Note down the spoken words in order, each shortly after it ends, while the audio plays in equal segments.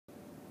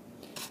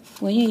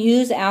when you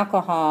use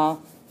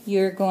alcohol,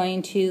 you're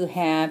going to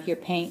have your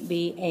paint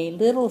be a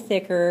little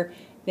thicker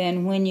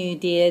than when you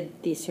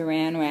did the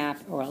saran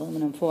wrap or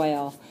aluminum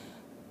foil.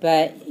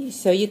 But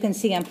so you can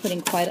see I'm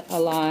putting quite a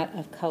lot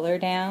of color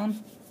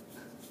down.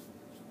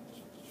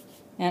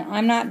 And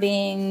I'm not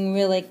being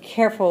really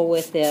careful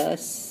with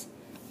this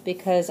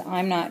because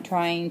I'm not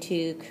trying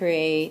to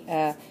create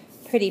a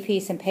pretty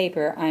piece of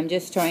paper. I'm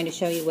just trying to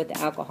show you what the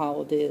alcohol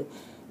will do.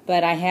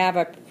 But I have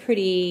a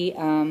pretty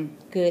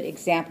good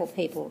example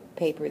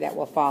paper that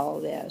will follow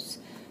this.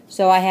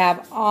 So I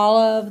have all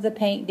of the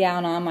paint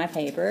down on my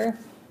paper,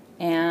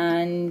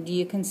 and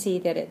you can see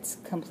that it's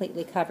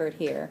completely covered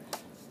here.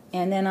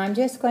 And then I'm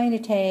just going to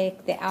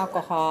take the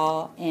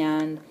alcohol,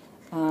 and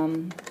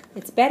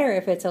it's better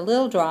if it's a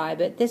little dry,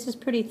 but this is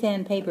pretty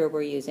thin paper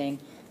we're using,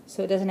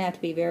 so it doesn't have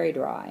to be very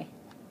dry.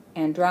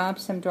 And drop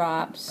some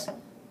drops,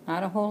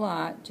 not a whole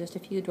lot, just a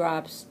few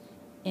drops,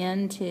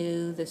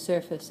 into the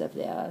surface of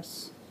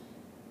this.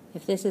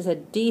 If this is a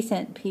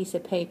decent piece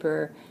of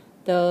paper,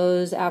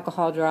 those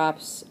alcohol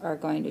drops are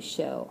going to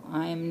show.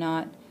 I'm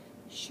not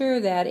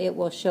sure that it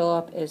will show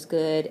up as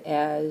good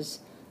as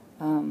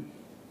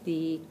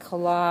the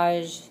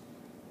collage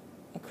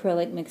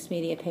acrylic mixed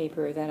media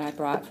paper that I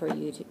brought for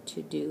you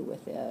to do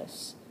with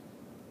this.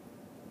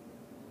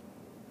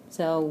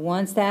 So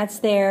once that's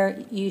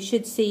there, you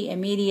should see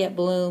immediate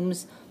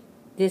blooms.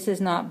 This is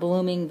not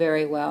blooming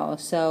very well.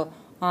 So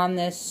on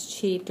this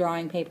cheap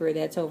drawing paper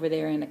that's over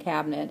there in the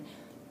cabinet,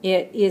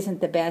 it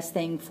isn't the best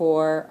thing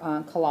for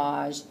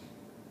collage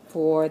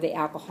for the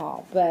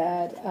alcohol,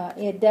 but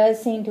it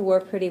does seem to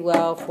work pretty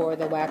well for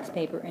the wax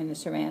paper and the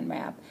saran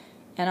wrap.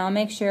 And I'll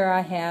make sure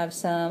I have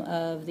some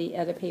of the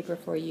other paper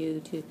for you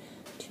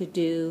to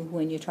do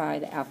when you try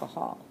the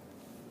alcohol.